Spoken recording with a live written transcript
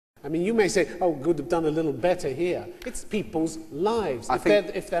I mean, you may say, oh, could have done a little better here. It's people's lives.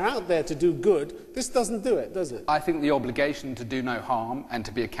 If they're out there to do good, this doesn't do it, does it? I think the obligation to do no harm and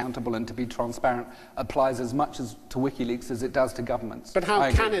to be accountable and to be transparent applies as much to WikiLeaks as it does to governments. But how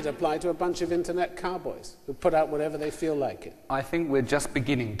can it apply to a bunch of internet cowboys who put out whatever they feel like it? I think we're just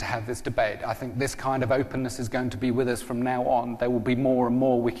beginning to have this debate. I think this kind of openness is going to be with us from now on. There will be more and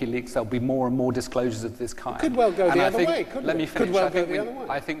more WikiLeaks. There will be more and more disclosures of this kind. It could well go the other way, couldn't it? Let me finish. Could well go the other way.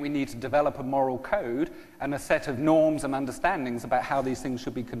 I think we need to develop a moral code and a set of norms and understandings about how these things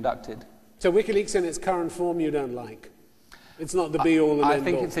should be conducted. So WikiLeaks in its current form you don't like? It's not the be-all and end-all? I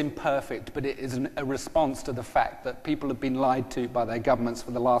think it's imperfect, but it is a response to the fact that people have been lied to by their governments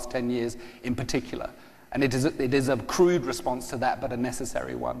for the last 10 years in particular. And it is a crude response to that, but a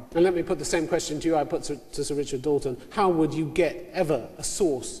necessary one. And let me put the same question to you I put to Sir Richard Dalton. How would you get ever a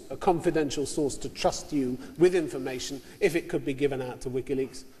source, a confidential source, to trust you with information if it could be given out to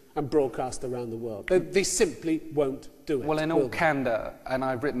WikiLeaks and broadcast around the world? They simply won't do it. Well, in all candour, and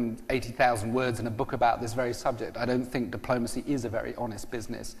I've written 80,000 words in a book about this very subject, I don't think diplomacy is a very honest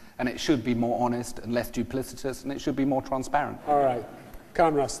business. And it should be more honest and less duplicitous, and it should be more transparent. All right.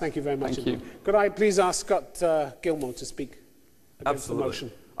 Karen Ross, thank you very much. Thank you. Could I please ask Scott Gilmore to speak against the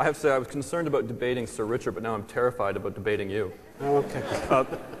motion? I have to say I was concerned about debating Sir Richard, but now I'm terrified about debating you. Oh, okay.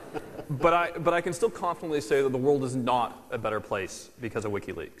 But I can still confidently say that the world is not a better place because of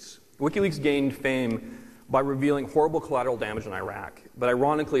WikiLeaks. WikiLeaks gained fame by revealing horrible collateral damage in Iraq, but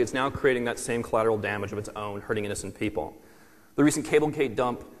ironically it's now creating that same collateral damage of its own, hurting innocent people. The recent Cablegate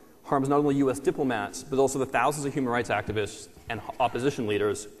dump harms not only U.S. diplomats, but also the thousands of human rights activists and opposition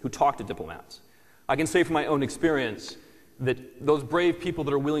leaders who talk to diplomats. I can say from my own experience that those brave people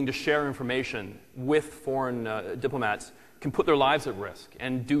that are willing to share information with foreign diplomats can put their lives at risk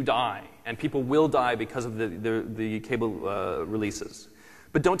and do die, and people will die because of the cable releases.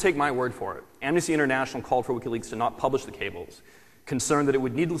 But don't take my word for it. Amnesty International called for WikiLeaks to not publish the cables, concerned that it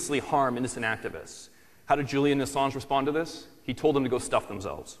would needlessly harm innocent activists. How did Julian Assange respond to this? He told them to go stuff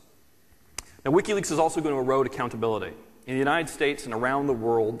themselves. Now, WikiLeaks is also going to erode accountability. In the United States and around the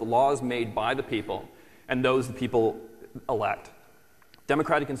world, the law is made by the people and those the people elect.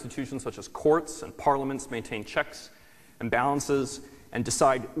 Democratic institutions such as courts and parliaments maintain checks and balances and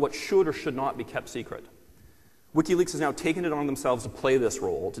decide what should or should not be kept secret. WikiLeaks has now taken it on themselves to play this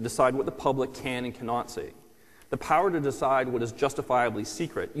role, to decide what the public can and cannot see. The power to decide what is justifiably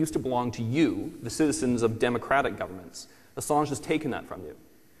secret used to belong to you, the citizens of democratic governments. Assange has taken that from you.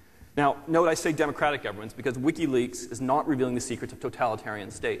 Now, note I say democratic governments because WikiLeaks is not revealing the secrets of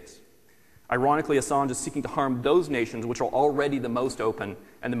totalitarian states. Ironically, Assange is seeking to harm those nations which are already the most open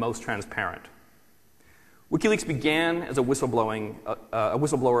and the most transparent. WikiLeaks began as a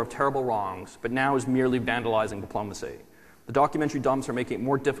whistleblower of terrible wrongs, but now is merely vandalizing diplomacy. The documentary dumps are making it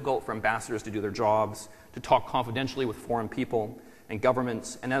more difficult for ambassadors to do their jobs, to talk confidentially with foreign people and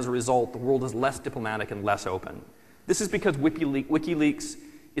governments, and as a result, the world is less diplomatic and less open. This is because WikiLeaks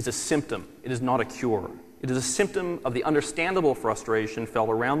is a symptom. It is not a cure. It is a symptom of the understandable frustration felt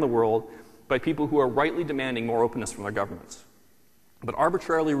around the world by people who are rightly demanding more openness from their governments. But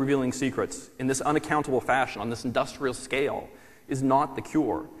arbitrarily revealing secrets in this unaccountable fashion on this industrial scale is not the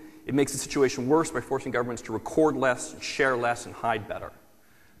cure. It makes the situation worse by forcing governments to record less, share less, and hide better.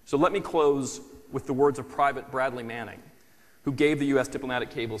 So let me close with the words of Private Bradley Manning, who gave the U.S. diplomatic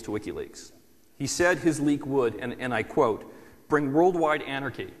cables to WikiLeaks. He said his leak would, and I quote, "bring worldwide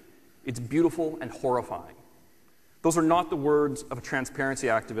anarchy. It's beautiful and horrifying." Those are not the words of a transparency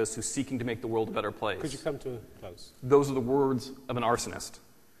activist who's seeking to make the world a better place. Could you come to a close? Those are the words of an arsonist.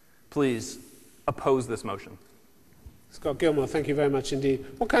 Please oppose this motion. Scott Gilmore, thank you very much indeed.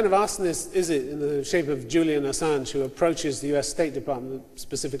 What kind of arsonist is it in the shape of Julian Assange who approaches the US State Department,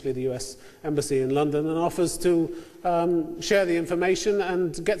 specifically the US Embassy in London, and offers to share the information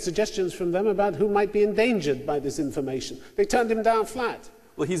and get suggestions from them about who might be endangered by this information? They turned him down flat.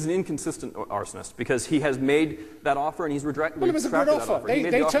 Well, he's an inconsistent arsonist because he has made that offer and he's retracted Well, it was a good offer.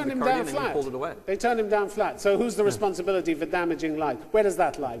 They turned him down flat. He pulled it away. They turned him down flat. So who's the responsibility for damaging lives? Where does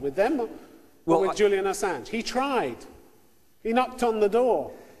that lie? With them or with Julian Assange? He tried. He knocked on the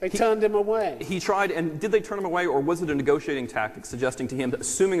door. They turned him away. He tried, and did they turn him away, or was it a negotiating tactic suggesting to him, that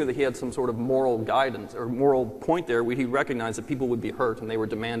assuming that he had some sort of moral guidance or moral point there, where he recognized that people would be hurt and they were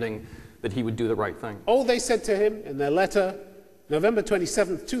demanding that he would do the right thing? All they said to him in their letter, November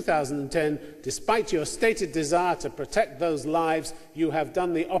 27, 2010, despite your stated desire to protect those lives, you have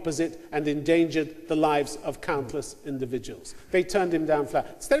done the opposite and endangered the lives of countless individuals. They turned him down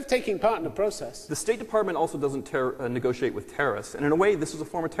flat. Instead of taking part in the process. The State Department also doesn't negotiate with terrorists, and in a way, this is a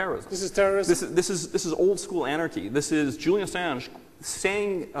form of terrorism. This is terrorism? This is old school anarchy. This is Julian Assange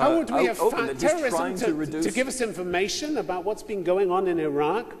saying how would we have open that he's trying to reduce... to give us information about what's been going on in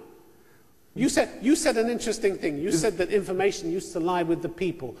Iraq? You said an interesting thing. You said that information used to lie with the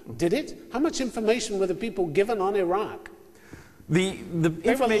people. Did it? How much information were the people given on Iraq? The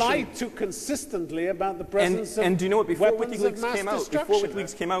They were lied to consistently about the presence of and do you know what? Before weapons of mass destruction. Before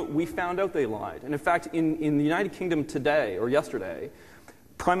WikiLeaks came out, we found out they lied. And in fact, in the United Kingdom today, or yesterday,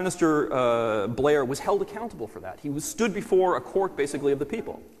 Prime Minister Blair was held accountable for that. He was stood before a court, basically, of the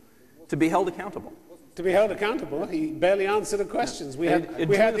people to be held accountable. To be held accountable, he barely answered the questions. We had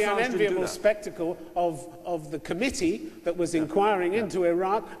the unenviable spectacle of the committee that was inquiring into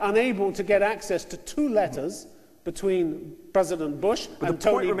Iraq, unable to get access to 2 letters between President Bush and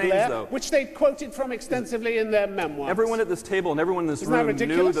Tony Blair, which they quoted from extensively in their memoirs. Everyone at this table and everyone in this room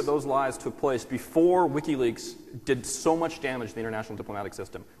knew that those lies took place before WikiLeaks did so much damage to the international diplomatic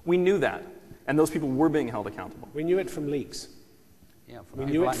system. We knew that, and those people were being held accountable. We knew it from leaks. Yeah, we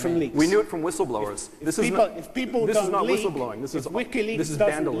knew it from leaks. We knew it from whistleblowers. If people don't leak, whistleblowing. If WikiLeaks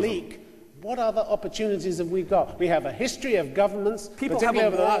doesn't leak, what other opportunities have we got? We have a history of governments, particularly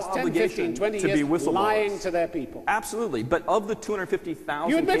over the last 10, 15, 20 years, lying to their people. Absolutely. But of the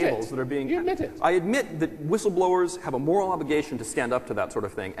 250,000 cables that are being... You admit it. I admit that whistleblowers have a moral obligation to stand up to that sort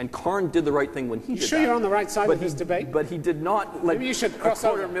of thing. And Karn did the right thing when he did that. Sure you're on the right side of this debate? But he did not let Maybe you should cross a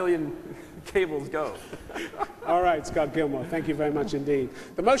 250,000 cables go. All right, Scott Gilmore, thank you very much indeed.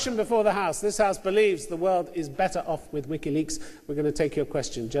 The motion before the House. This House believes the world is better off with WikiLeaks. We're going to take your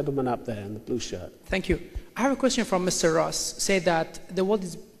question. Gentleman up there in the blue shirt. Thank you. I have a question from Mr. Ross. Say that the world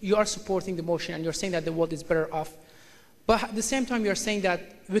is, you are supporting the motion and you're saying that the world is better off. But at the same time, you're saying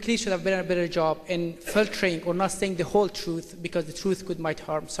that WikiLeaks should have done a better job in filtering or not saying the whole truth because the truth might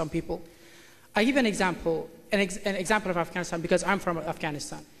harm some people. I give an example of Afghanistan because I'm from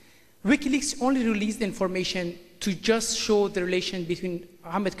Afghanistan. WikiLeaks only released information to just show the relation between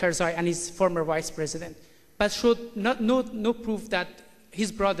Hamid Karzai and his former vice president, but showed no proof that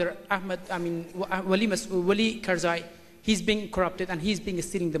his brother Wali Karzai, he's being corrupted and he's being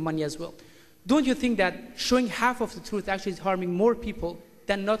stealing the money as well. Don't you think that showing half of the truth actually is harming more people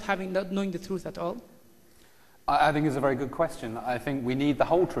than not knowing the truth at all? I think it's a very good question. I think we need the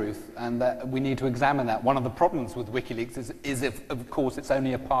whole truth, and that we need to examine that. One of the problems with WikiLeaks is if, of course, it's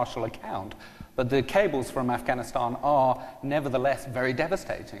only a partial account. But the cables from Afghanistan are nevertheless very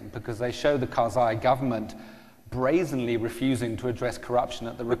devastating because they show the Karzai government brazenly refusing to address corruption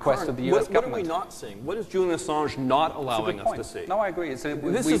at the request of the US government. What are we not seeing? What is Julian Assange not allowing us to see? No, I agree. This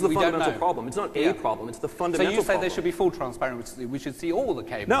is the fundamental problem. It's not a problem, it's the fundamental problem. So you say there should be full transparency, we should see all the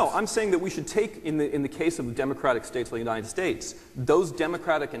cables? No, I'm saying that we should take, in the case of the democratic states like the United States, those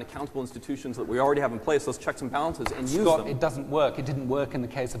democratic and accountable institutions that we already have in place, those checks and balances, and use them. It doesn't work. It didn't work in the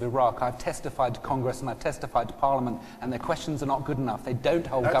case of Iraq. I've testified to Congress and I've testified to Parliament, and their questions are not good enough. They don't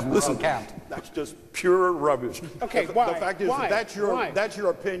hold governments to account. That's just pure rubbish. Okay, why? The fact is that's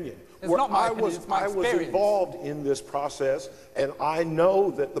your opinion. It's not my opinion, it's my experience. I was involved in this process, and I know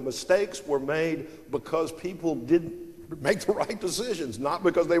that the mistakes were made because people didn't make the right decisions, not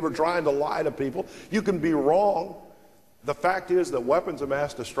because they were trying to lie to people. You can be wrong. The fact is that weapons of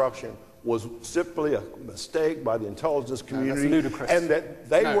mass destruction was simply a mistake by the intelligence community, that's ludicrous. And that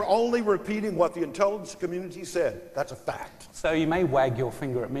they were only repeating what the intelligence community said. That's a fact. So you may wag your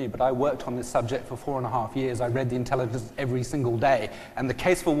finger at me, but I worked on this subject for 4.5 years. I read the intelligence every single day, and the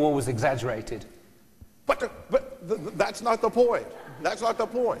case for war was exaggerated. But that's not the point. That's not the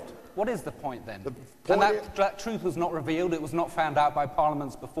point. What is the point then? That truth was not revealed. It was not found out by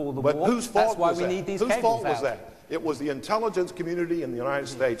parliaments before the war. But whose fault was that? That's why we need these cables Whose fault was out. that? It was the intelligence community in the United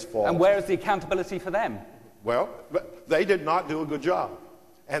States' fault. And where is the accountability for them? Well, they did not do a good job,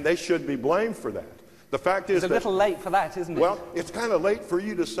 and they should be blamed for that. The fact is it's a little late for that, isn't it? Well, it's kind of late for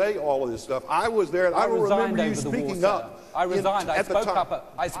you to say all of this stuff. I was there, and I don't remember you speaking up. I resigned. I spoke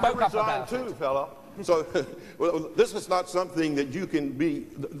up. I spoke up about it. I resigned too, fella. So well, this is not something that you can be,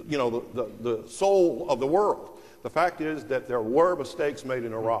 you know, the soul of the world. The fact is that there were mistakes made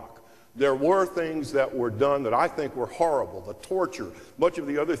in Iraq. There were things that were done that I think were horrible, the torture, much of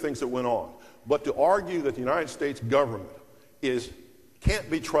the other things that went on. But to argue that the United States government can't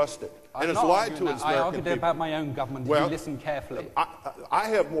be trusted and is lied to its American people. I argued about my own government. Did you listen carefully? I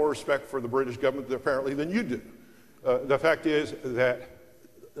have more respect for the British government apparently than you do. The fact is that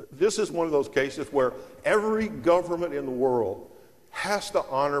this is one of those cases where every government in the world has to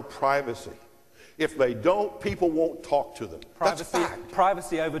honor privacy. If they don't, people won't talk to them.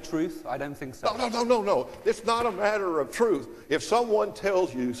 Privacy over truth? I don't think so. No. It's not a matter of truth. If someone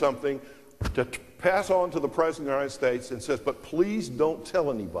tells you something to pass on to the President of the United States and says, but please don't tell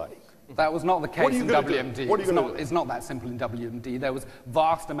anybody, That was not the case in WMD. What are you going to do? It's not that simple in WMD. There was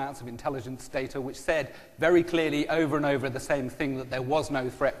vast amounts of intelligence data which said very clearly over and over the same thing, that there was no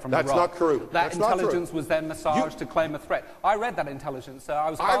threat from Iraq. That's not true. That intelligence was then massaged to claim a threat. I read that intelligence. I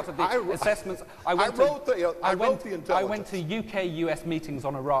was part of the assessments. I went to UK-US meetings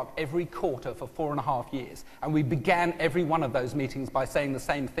on Iraq every quarter for 4.5 years, and we began every one of those meetings by saying the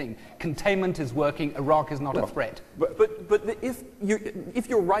same thing: containment is working. Iraq is not a threat. But if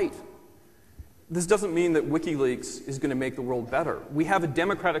you're right, this doesn't mean that WikiLeaks is going to make the world better. We have a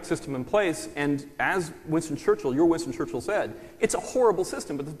democratic system in place, and as Winston Churchill said, it's a horrible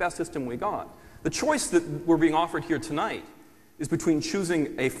system, but the best system we got. The choice that we're being offered here tonight is between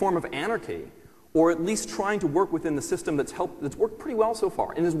choosing a form of anarchy or at least trying to work within the system that's worked pretty well so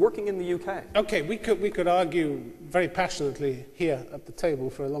far and is working in the UK. Okay, we could argue very passionately here at the table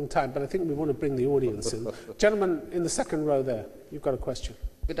for a long time, but I think we want to bring the audience in. Gentleman in the second row there, you've got a question.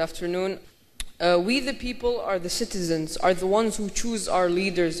 Good afternoon. We the people are the citizens, are the ones who choose our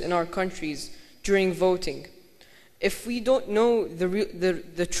leaders in our countries during voting. If we don't know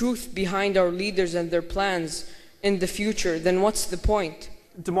the truth behind our leaders and their plans in the future, then what's the point?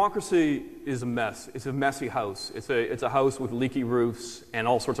 Democracy is a mess. It's a messy house. It's a house with leaky roofs and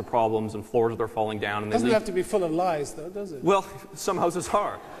all sorts of problems and floors that are falling down. And doesn't have to be full of lies, though, does it? Well, some houses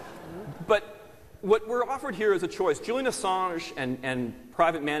are. But what we're offered here is a choice. Julian Assange and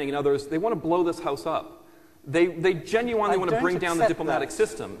Private Manning and others, they want to blow this house up. They genuinely want to bring down the diplomatic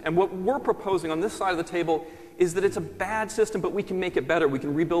system. And what we're proposing on this side of the table is that it's a bad system, but we can make it better. We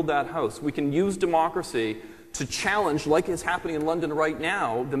can rebuild that house. We can use democracy to challenge, like is happening in London right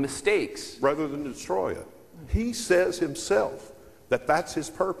now, the mistakes. Rather than destroy it. He says himself that that's his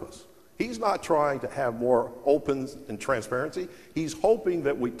purpose. He's not trying to have more openness and transparency. He's hoping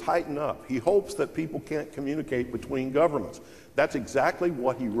that we tighten up. He hopes that people can't communicate between governments. That's exactly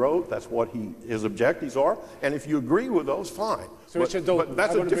what he wrote. That's what his objectives are. And if you agree with those, fine. So but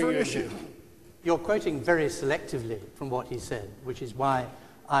that's a different issue. You're quoting very selectively from what he said, which is why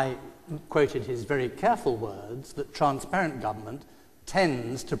I quoted his very careful words that transparent government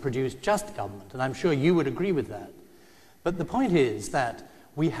tends to produce just government. And I'm sure you would agree with that. But the point is that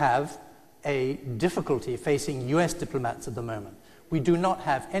we have a difficulty facing US diplomats at the moment. We do not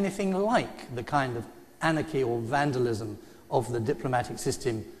have anything like the kind of anarchy or vandalism of the diplomatic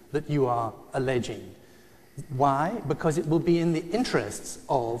system that you are alleging. Why? Because it will be in the interests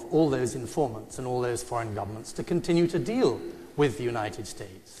of all those informants and all those foreign governments to continue to deal with the United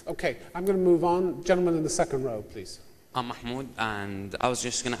States. Okay, I'm going to move on. Gentleman in the second row, please. I'm Mahmoud, and I was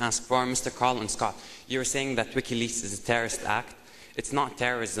just going to ask for Mr. Carl and Scott. You were saying that WikiLeaks is a terrorist act. It's not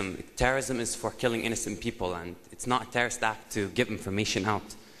terrorism. Terrorism is for killing innocent people, and it's not a terrorist act to give information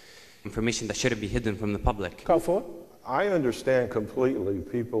out, information that shouldn't be hidden from the public. Call for it. I understand completely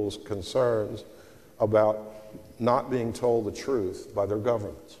people's concerns about not being told the truth by their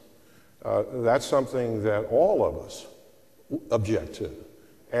governments. That's something that all of us object to,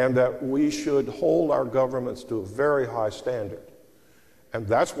 and that we should hold our governments to a very high standard. And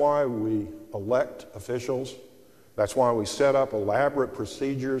that's why we elect officials. That's why we set up elaborate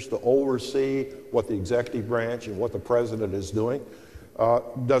procedures to oversee what the executive branch and what the president is doing.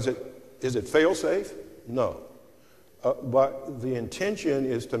 Is it fail-safe? No. But the intention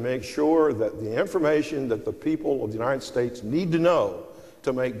is to make sure that the information that the people of the United States need to know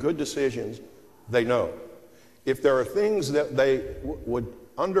to make good decisions, they know. If there are things that they would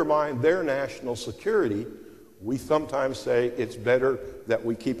undermine their national security, we sometimes say it's better that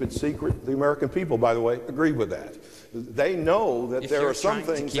we keep it secret. The American people, by the way, agree with that. They know that there are some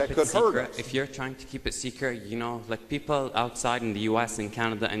things that could hurt us. If you're trying to keep it secret, you know, like people outside in the US and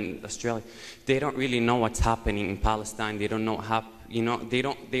Canada and Australia, they don't really know what's happening in Palestine. They don't know how, you know,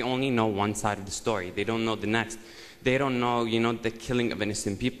 they only know one side of the story. They don't know the next. They don't know, you know, the killing of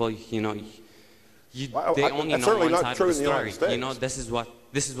innocent people, you know. They only know one side of the story. You know, this is what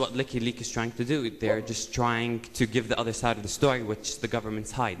WikiLeaks is trying to do. They're just trying to give the other side of the story, which the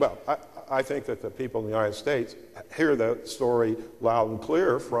governments hide. Well, I think that the people in the United States hear that story loud and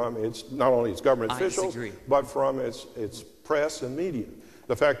clear from not only its government officials, but from its press and media.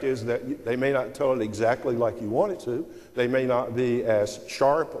 The fact is that they may not tell it exactly like you want it to. They may not be as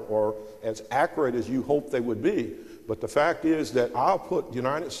sharp or as accurate as you hope they would be. But the fact is that I'll put the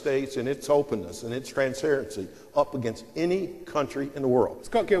United States and its openness and its transparency up against any country in the world.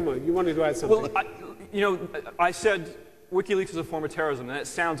 Scott Gilmore, you wanted to add something. Well, I said WikiLeaks is a form of terrorism, and it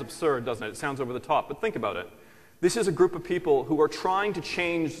sounds absurd, doesn't it? It sounds over the top, but think about it. This is a group of people who are trying to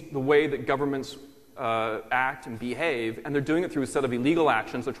change the way that governments act and behave, and they're doing it through a set of illegal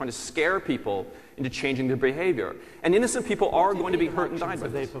actions. They're trying to scare people into changing their behavior. And innocent people are going to be hurt and die by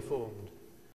this. They performed?